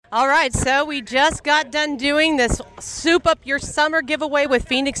All right, so we just got done doing this Soup Up Your Summer giveaway with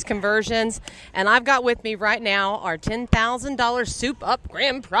Phoenix Conversions, and I've got with me right now our $10,000 Soup Up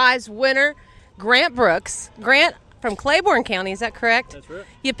Grand Prize winner, Grant Brookes. Grant, from Claiborne County, is that correct? That's right.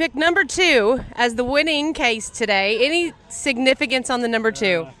 You picked number 2 as the winning case today. Any significance on the number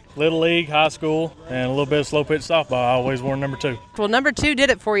 2? Little League, high school, and a little bit of slow pitch softball. I always wore number 2. Well, number 2 did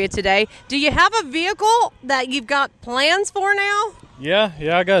it for you today. Do you have a vehicle that you've got plans for now? Yeah,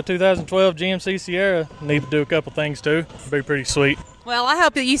 I got a 2012 GMC Sierra. Need to do a couple things too. It'll be pretty sweet. Well, I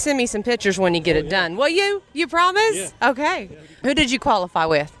hope that you send me some pictures when you get it done. Will you? You promise? Yeah. Okay. Who did you qualify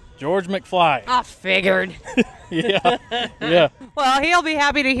with? George McFly. I figured. Yeah. Well, he'll be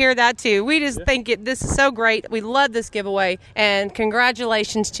happy to hear that too. We just think this is so great. We love this giveaway, and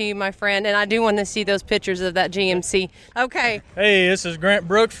congratulations to you, my friend. And I do want to see those pictures of that GMC. Okay. Hey, this is Grant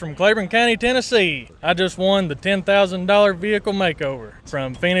Brookes from Claiborne County, Tennessee. I just won the $10,000 vehicle makeover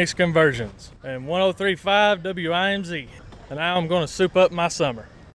from Phoenix Conversions and 103.5 WIMZ. And now I'm going to soup up my summer.